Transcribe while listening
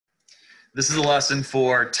This is a lesson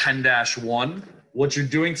for 10-1. What you're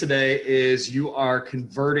doing today is you are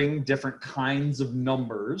converting different kinds of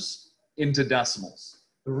numbers into decimals.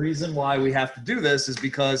 The reason why we have to do this is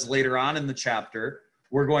because later on in the chapter,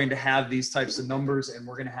 we're going to have these types of numbers and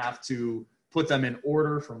we're going to have to put them in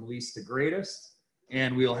order from least to greatest,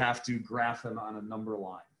 and we'll have to graph them on a number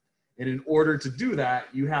line. And in order to do that,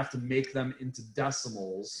 you have to make them into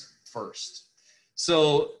decimals first.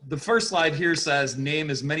 So the first slide here says,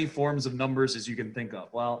 name as many forms of numbers as you can think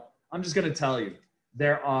of. Well, I'm just going to tell you,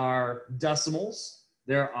 there are decimals,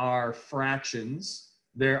 there are fractions,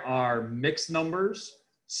 there are mixed numbers,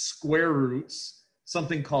 square roots,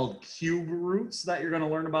 something called cube roots that you're going to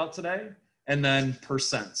learn about today, and then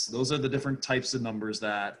percents. Those are the different types of numbers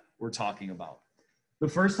that we're talking about. The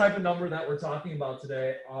first type of number that we're talking about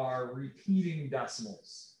today are repeating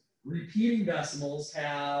decimals. Repeating decimals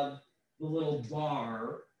have the little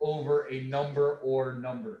bar over a number or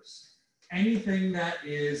numbers. Anything that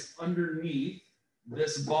is underneath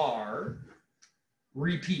this bar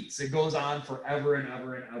repeats. It goes on forever and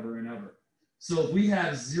ever and ever and ever. So if we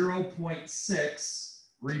have 0.6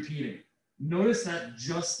 repeating, notice that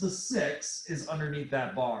just the 6 is underneath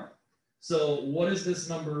that bar. So what is this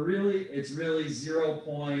number really? It's really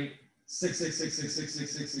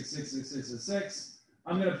 0.6666666666666.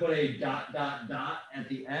 I'm going to put a dot, dot, dot at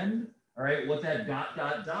the end. All right, what that dot,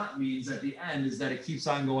 dot, dot means at the end is that it keeps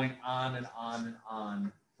on going on and on and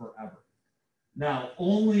on forever. Now,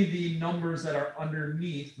 only the numbers that are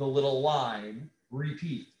underneath the little line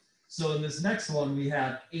repeat. So in this next one, we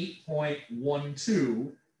have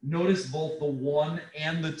 8.12. Notice both the 1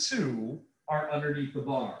 and the 2 are underneath the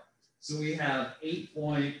bar. So we have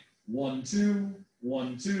 8.12, 12,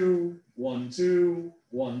 12, 12,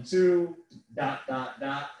 dot, dot,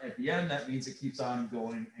 dot at the end. That means it keeps on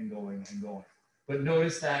going and going and going. But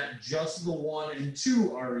notice that just the 1 and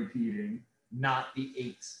 2 are repeating, not the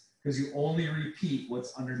 8, because you only repeat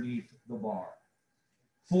what's underneath the bar.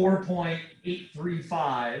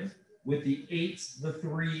 4.835 with the 8, the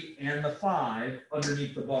 3, and the 5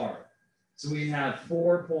 underneath the bar. So we have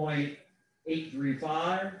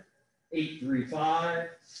 4.835, 835,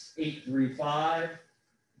 835,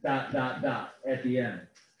 dot, dot, dot at the end.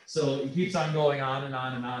 So it keeps on going on and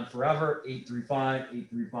on and on forever. 835,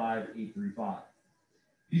 835, 835.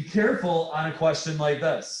 Be careful on a question like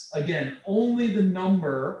this. Again, only the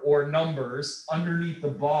number or numbers underneath the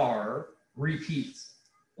bar repeat.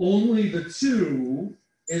 Only the 2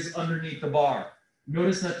 is underneath the bar.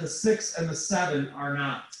 Notice that the 6 and the 7 are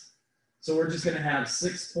not. So we're just going to have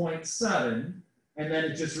 6.7, and then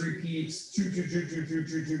it just repeats 2, 2, 2, 2, 2,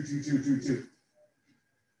 2, 2, 2, 2, 2, 2.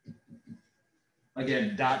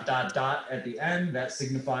 Again, dot, dot, dot at the end. That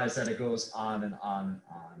signifies that it goes on and on and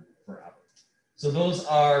on forever. So those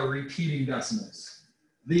are repeating decimals.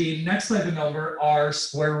 The next type of number are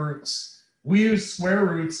square roots. We use square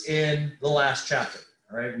roots in the last chapter.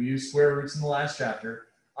 All right, we use square roots in the last chapter.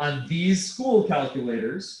 On these school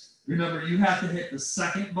calculators, remember you have to hit the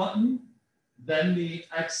second button, then the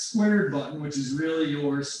x squared button, which is really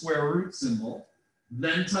your square root symbol,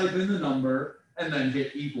 then type in the number, and then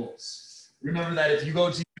hit equals. Remember that if you go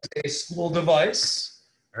to use a school device,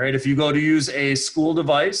 all right, if you go to use a school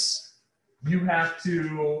device, you have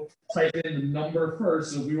to type in the number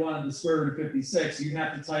first. So if we wanted the square root of 56, you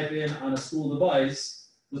have to type in on a school device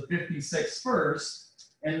the 56 first,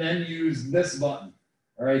 and then use this button,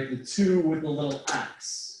 all right, the 2 with the little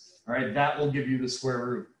x, all right, that will give you the square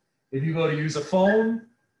root. If you go to use a phone,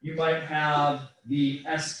 you might have the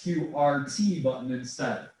SQRT button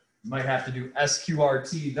instead. You might have to do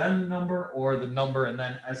SQRT, then the number, or the number and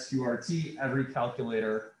then SQRT. Every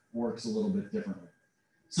calculator works a little bit differently.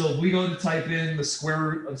 So if we go to type in the square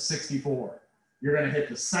root of 64, you're going to hit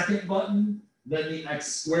the second button, then the x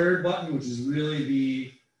squared button, which is really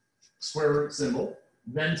the square root symbol.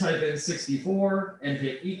 Then type in 64 and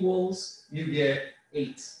hit equals. You get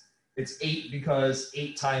 8. It's 8 because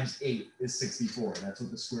 8 times 8 is 64. That's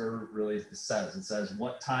what the square root really says. It says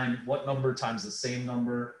what number times the same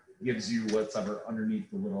number gives you whatever underneath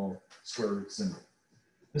the little square root symbol.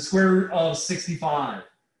 The square root of 65.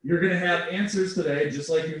 You're going to have answers today,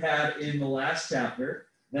 just like you had in the last chapter,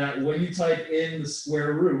 that when you type in the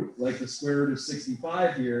square root, like the square root of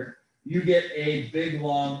 65 here, you get a big,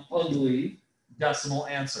 long, ugly decimal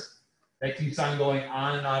answer. That keeps on going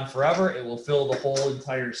on and on forever. It will fill the whole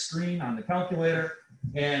entire screen on the calculator,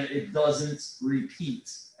 and it doesn't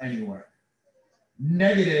repeat anywhere.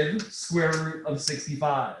 Negative square root of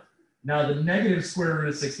 65. Now the negative square root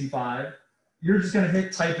of 65, you're just going to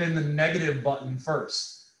type in the negative button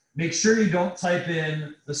first. make sure you don't type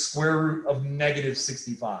in the square root of negative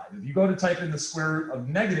 65. If you go to type in the square root of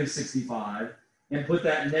negative 65 and put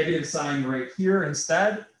that negative sign right here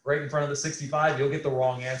instead, right in front of the 65, you'll get the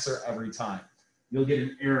wrong answer every time. You'll get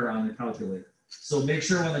an error on the calculator. So make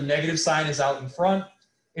sure when the negative sign is out in front,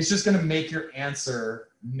 it's just going to make your answer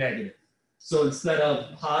negative. So instead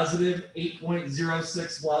of positive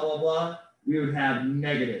 8.06 blah, blah, blah, we would have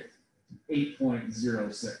negative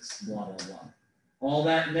 8.06 blah, blah, blah. All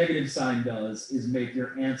that negative sign does is make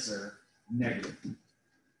your answer negative.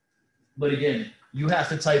 But again, you have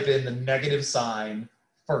to type in the negative sign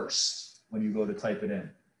first when you go to type it in.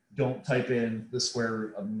 Don't type in the square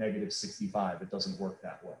root of negative 65. It doesn't work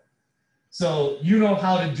that way. So you know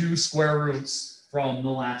how to do square roots from the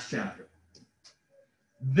last chapter.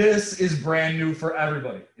 This is brand new for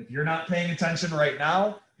everybody. If you're not paying attention right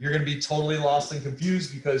now, you're going to be totally lost and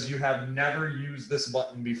confused because you have never used this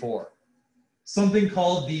button before. Something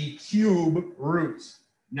called the cube root.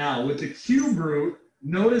 Now, with the cube root,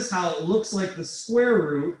 notice how it looks like the square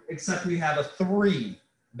root, except we have a 3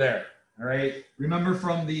 there, all right? Remember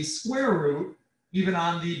from the square root, even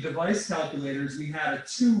on the device calculators, we had a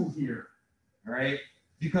 2 here, all right?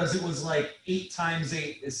 Because it was like 8 times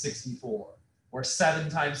 8 is 64, or 7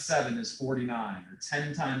 times 7 is 49, or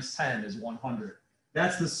 10 times 10 is 100.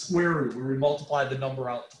 That's the square root, where we multiplied the number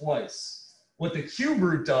out twice. What the cube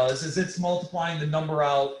root does is it's multiplying the number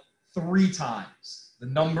out 3 times. The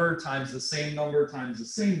number times the same number times the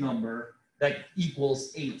same number, that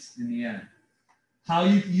equals 8 in the end. How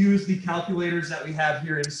you use the calculators that we have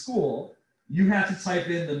here in school, you have to type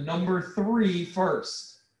in the number 3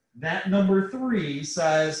 first. That number 3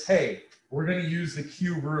 says, hey, we're going to use the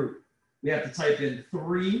cube root. We have to type in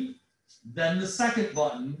 3, then the second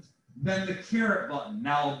button, then the caret button.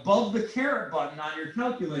 Now, above the caret button on your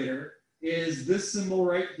calculator is this symbol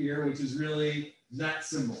right here, which is really that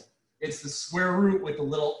symbol. It's the square root with the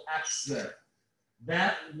little x there.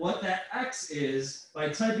 What that x is, by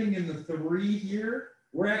typing in the 3 here,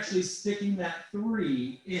 we're actually sticking that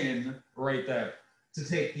 3 in right there to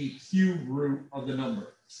take the cube root of the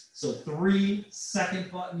number. So 3,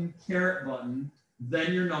 second button, caret button,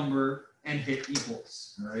 then your number, and hit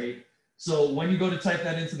equals, all right? So when you go to type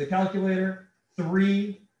that into the calculator,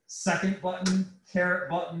 3, second button,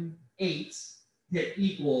 caret button, 8, hit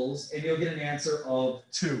equals, and you'll get an answer of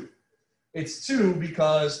 2. It's 2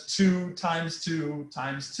 because 2 times 2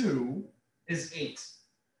 times 2 is 8.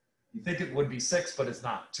 You think it would be 6, but it's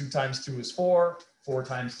not. 2 times 2 is 4. 4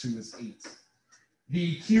 times 2 is 8.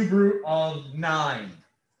 The cube root of 9.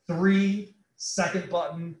 3, second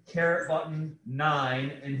button, caret button,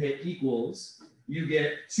 9, and hit equals. You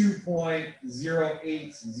get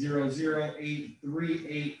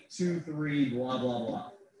 2.080083823, blah, blah,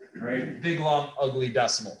 blah. All right, big, long, ugly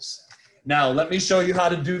decimals. Now, let me show you how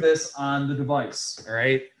to do this on the device, all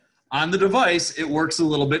right? On the device, it works a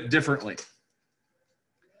little bit differently.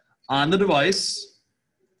 On the device,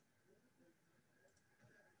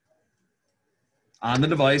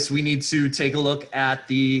 we need to take a look at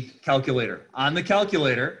the calculator. On the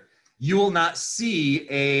calculator, you will not see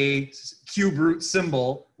a cube root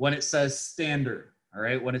symbol when it says standard, all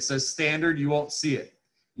right? When it says standard, you won't see it.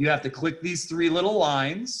 You have to click these 3 little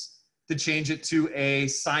lines to change it to a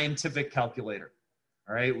scientific calculator,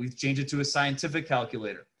 all right? We've changed it to a scientific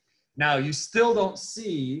calculator. Now, you still don't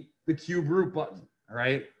see the cube root button, all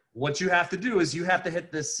right? What you have to do is you have to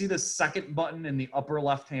hit this, see the second button in the upper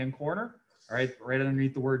left-hand corner, all right, right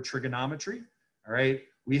underneath the word trigonometry, all right?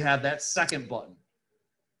 We have that second button.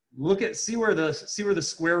 Look at, see where the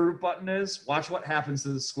square root button is? Watch what happens to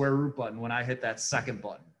the square root button when I hit that second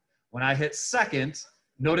button. When I hit second,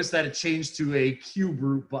 notice that it changed to a cube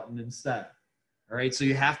root button instead. All right, so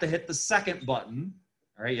you have to hit the second button.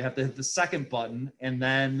 All right, you have to hit the second button, and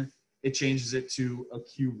then it changes it to a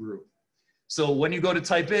cube root. So when you go to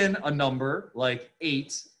type in a number like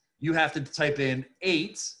 8, you have to type in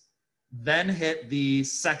 8, then hit the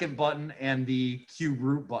second button and the cube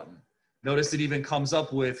root button. Notice it even comes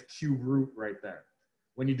up with cube root right there.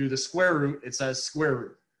 When you do the square root, it says square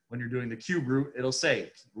root. When you're doing the cube root, it'll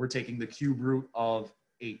say we're taking the cube root of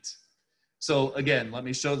 8. So again, let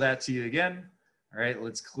me show that to you again. All right,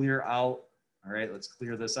 let's clear out. All right, let's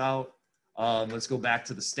clear this out. Let's go back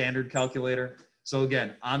to the standard calculator. So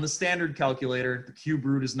again, on the standard calculator, the cube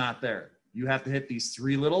root is not there. You have to hit these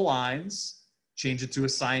 3 little lines, change it to a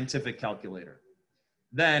scientific calculator.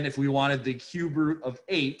 Then if we wanted the cube root of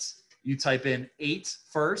 8, you type in 8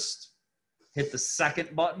 first, hit the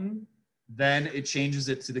second button, then it changes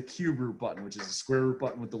it to the cube root button, which is the square root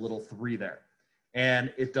button with the little 3 there.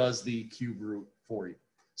 And it does the cube root for you.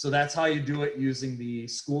 So that's how you do it using the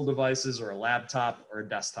school devices or a laptop or a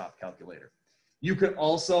desktop calculator. You could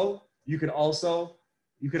also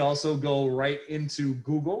go right into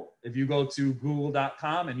Google. If you go to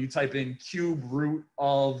google.com and you type in cube root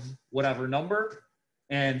of whatever number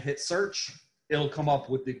and hit search, it'll come up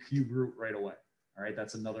with the cube root right away. All right,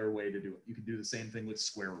 that's another way to do it. You can do the same thing with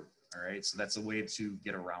square root. All right, so that's a way to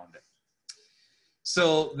get around it.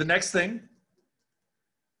 So the next thing,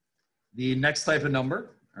 the next type of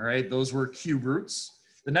number, all right, those were cube roots.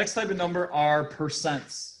 The next type of number are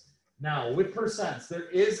percents. Now, with percents, there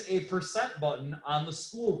is a percent button on the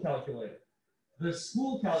school calculator. The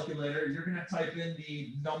school calculator, you're going to type in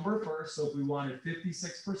the number first. So if we wanted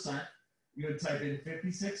 56%, you would type in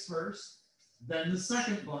 56 first, then the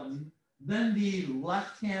second button, then the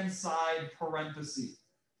left-hand side parenthesis.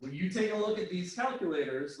 When you take a look at these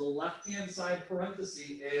calculators, the left-hand side parenthesis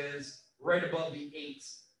is right above the 8.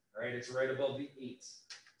 Right? It's right above the 8.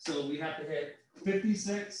 So we have to hit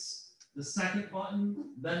 56, the second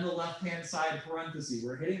button, then the left-hand side parenthesis.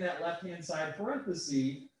 We're hitting that left-hand side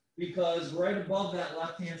parenthesis because right above that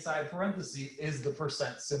left-hand side parenthesis is the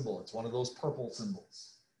percent symbol. It's one of those purple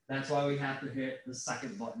symbols. That's why we have to hit the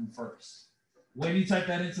second button first. When you type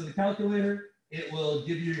that into the calculator, it will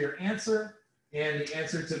give you your answer, and the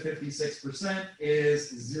answer to 56%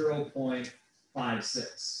 is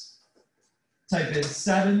 0.56. Type in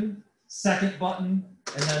 7, second button,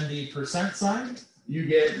 and then the percent sign, you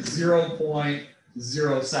get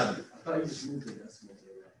 0.07.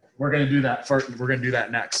 We're going to do that first. We're going to do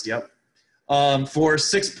that next. Yep. For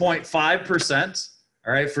 6.5%,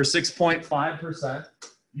 all right, for 6.5%,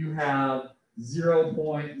 you have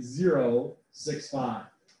 0.065.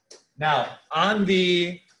 Now, on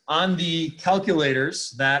the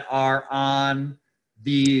calculators that are on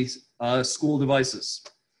the school devices,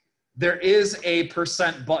 there is a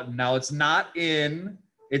percent button. Now, it's not in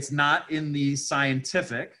the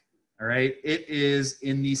scientific, all right? It is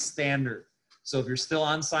in the standard. So if you're still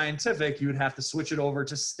on scientific, you would have to switch it over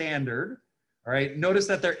to standard, all right? Notice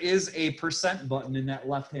that there is a percent button in that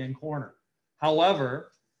left-hand corner.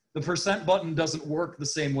 However, the percent button doesn't work the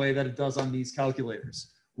same way that it does on these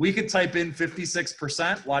calculators. We could type in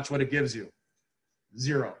 56%, watch what it gives you,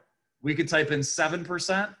 0. We could type in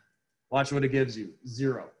 7%, watch what it gives you,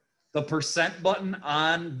 0. The percent button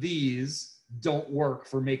on these don't work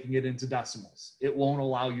for making it into decimals. It won't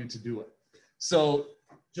allow you to do it. So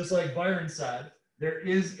just like Byron said, there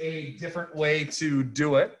is a different way to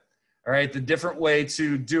do it. All right, the different way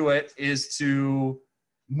to do it is to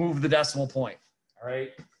move the decimal point. All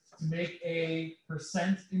right, to make a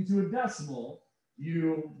percent into a decimal,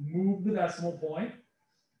 you move the decimal point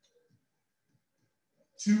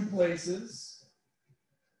 2 places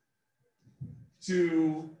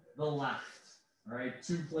to the left. All right,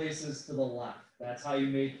 2 places to the left. That's how you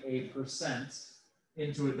make a percent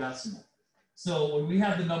into a decimal. So when we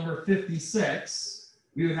have the number 56,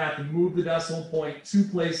 we would have to move the decimal point 2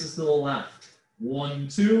 places to the left. 1,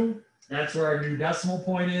 2, that's where our new decimal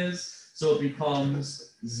point is. So it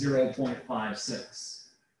becomes 0.56.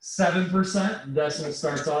 7%, decimal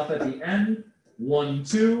starts off at the end. 1,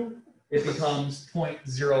 2, it becomes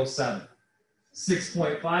 0.07.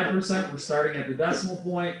 6.5%, we're starting at the decimal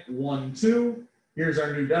point. 1, 2, here's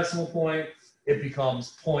our new decimal point. It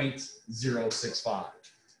becomes 0.065.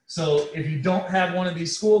 So if you don't have one of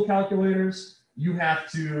these school calculators, you have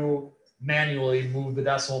to manually move the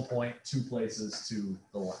decimal point 2 places to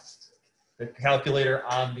the left. The calculator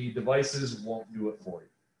on the devices won't do it for you.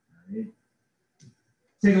 All right.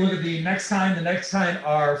 Take a look at the next kind. The next kind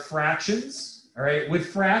are fractions. All right, with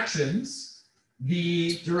fractions,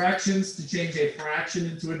 the directions to change a fraction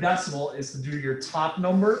into a decimal is to do your top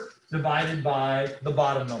number divided by the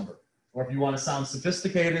bottom number. Or if you want to sound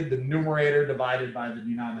sophisticated, the numerator divided by the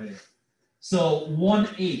denominator. So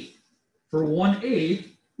 1/8. For 1/8,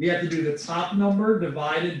 we have to do the top number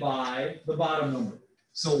divided by the bottom number.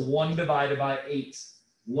 So 1 divided by 8.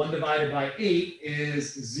 1 divided by 8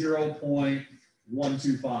 is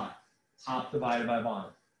 0.125. Top divided by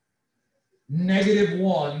bottom.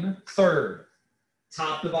 -1/3.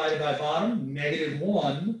 Top divided by bottom.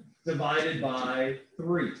 -1 divided by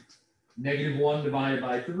 3. -1 divided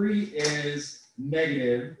by 3 is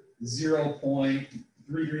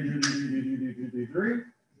 -0.33333.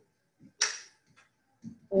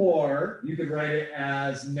 Or you could write it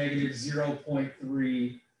as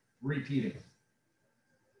 -0.3 repeating.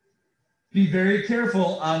 Be very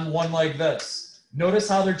careful on one like this. Notice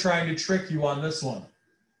how they're trying to trick you on this one.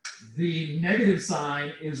 The negative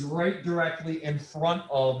sign is right directly in front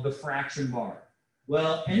of the fraction bar.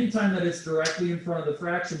 Well, anytime that it's directly in front of the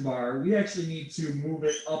fraction bar, we actually need to move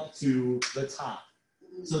it up to the top.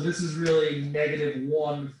 So this is really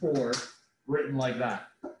 -1/4 written like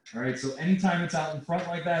that. All right, so anytime it's out in front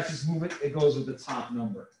like that, just move it, it goes with the top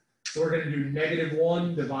number. So we're going to do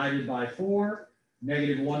 -1 divided by 4.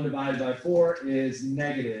 -1 divided by 4 is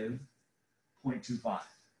 -0.25.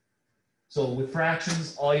 So with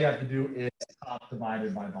fractions, all you have to do is top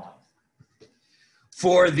divided by bottom.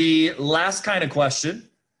 For the last kind of question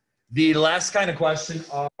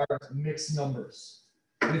are mixed numbers.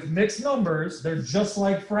 With mixed numbers, they're just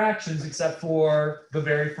like fractions except for the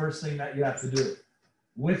very first thing that you have to do.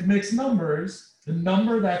 With mixed numbers, the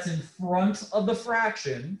number that's in front of the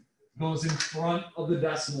fraction goes in front of the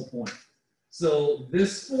decimal point. So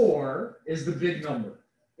this 4 is the big number.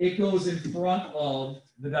 It goes in front of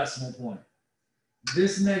the decimal point.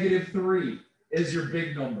 This -3 is your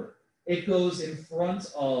big number. It goes in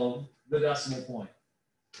front of the decimal point.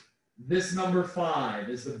 This number 5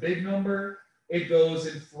 is the big number. It goes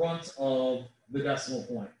in front of the decimal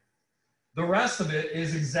point. The rest of it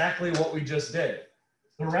is exactly what we just did.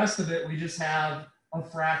 The rest of it, we just have a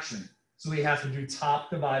fraction. So we have to do top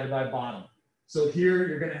divided by bottom. So here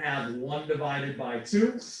you're going to have 1 divided by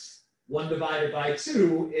 2. 1 divided by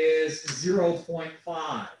 2 is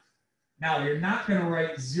 0.5. Now you're not going to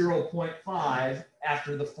write 0.5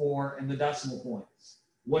 after the 4 and the decimal point.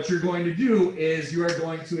 What you're going to do is you are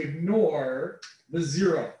going to ignore the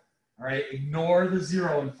 0. All right, ignore the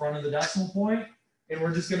 0 in front of the decimal point, and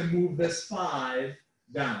we're just going to move this 5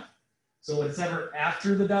 down. So whatever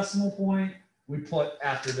after the decimal point, we put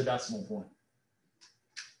after the decimal point.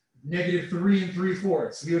 -3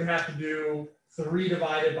 3/4. We would have to do 3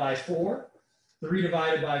 divided by 4. 3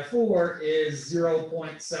 divided by 4 is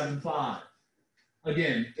 0.75.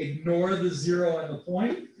 Again, ignore the 0 and the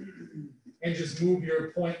point, and just move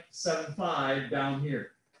your 0.75 down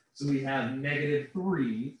here. So we have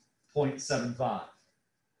 -3.75.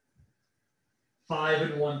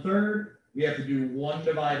 5 1/3. We have to do 1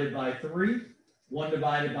 divided by 3. 1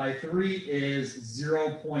 divided by 3 is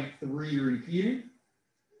 0.3 repeating.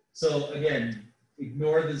 So again,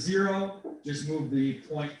 ignore the 0, just move the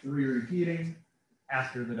 0.3 repeating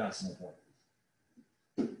after the decimal point.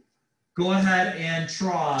 Go ahead and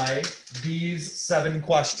try these 7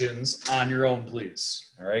 questions on your own,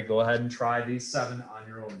 please. All right, go ahead and try these 7 on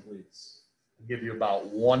your own, please. I'll give you about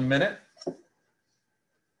 1 minute.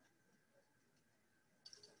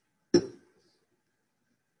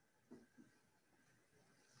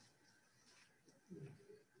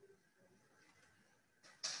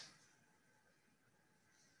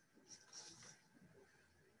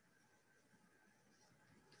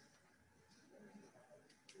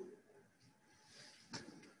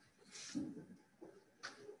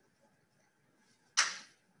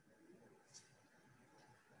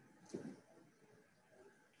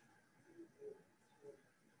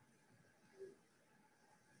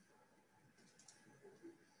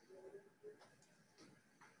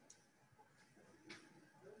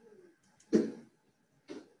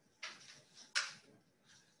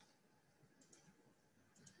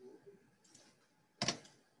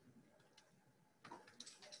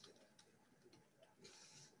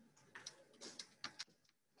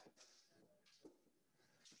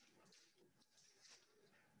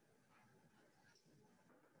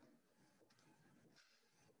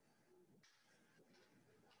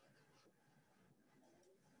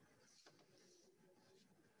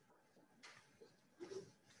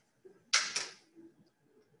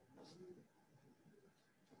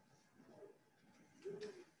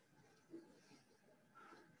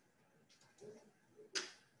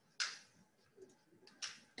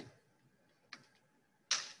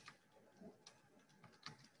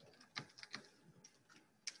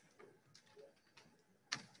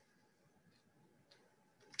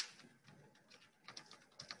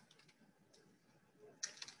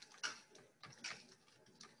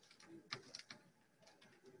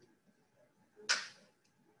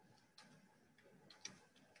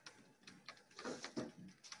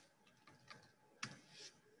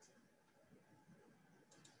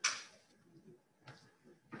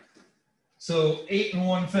 So 8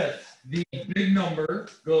 1/5. The big number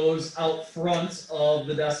goes out front of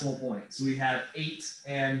the decimal point. So we have 8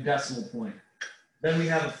 and decimal point. Then we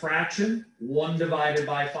have a fraction, 1 divided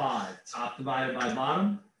by 5. Top divided by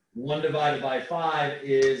bottom. 1 divided by 5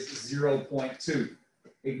 is 0.2.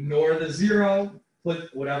 Ignore the 0.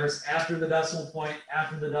 Put whatever's after the decimal point,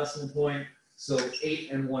 after the decimal point. So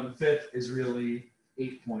 8 1/5 is really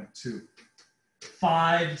 8.2.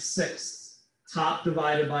 5/6. Top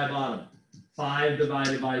divided by bottom. 5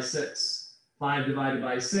 divided by 6. 5 divided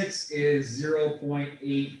by 6 is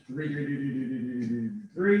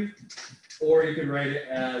 0.8333, or you could write it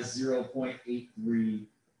as 0.83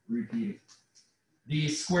 repeating. The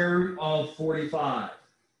square root of 45.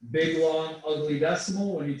 Big, long, ugly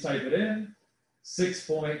decimal when you type it in.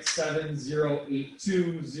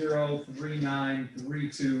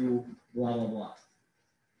 6.708203932, blah, blah, blah.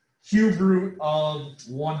 Cube root of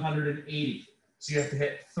 180. So you have to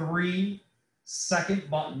hit 3 second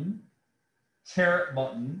button, caret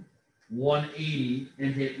button, 180,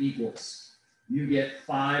 and hit equals. You get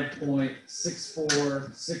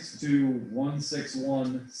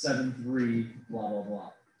 5.646216173, blah, blah,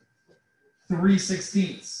 blah.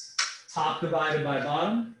 3/16, top divided by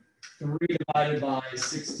bottom, 3 divided by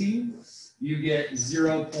 16, you get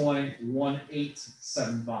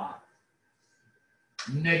 0.1875.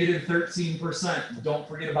 Negative 13%, don't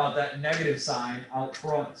forget about that negative sign out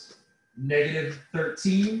front. Negative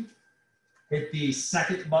 13, hit the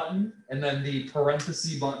second button and then the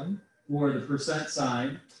parenthesis button for the percent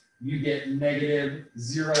sign, you get negative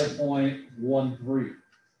 0.13.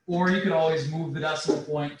 Or you could always move the decimal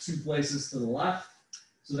point 2 places to the left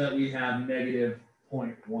so that we have negative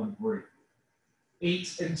 0.13. 8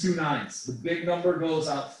 2/9. The big number goes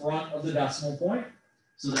out front of the decimal point,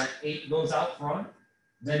 so that 8 goes out front.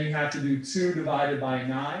 Then you have to do 2 divided by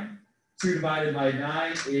 9. 2 divided by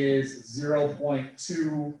 9 is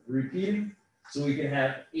 0.2 repeating. So we can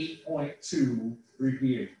have 8.2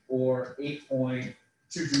 repeating, or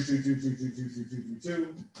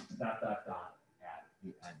 8.222222222 ... at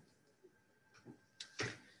the end.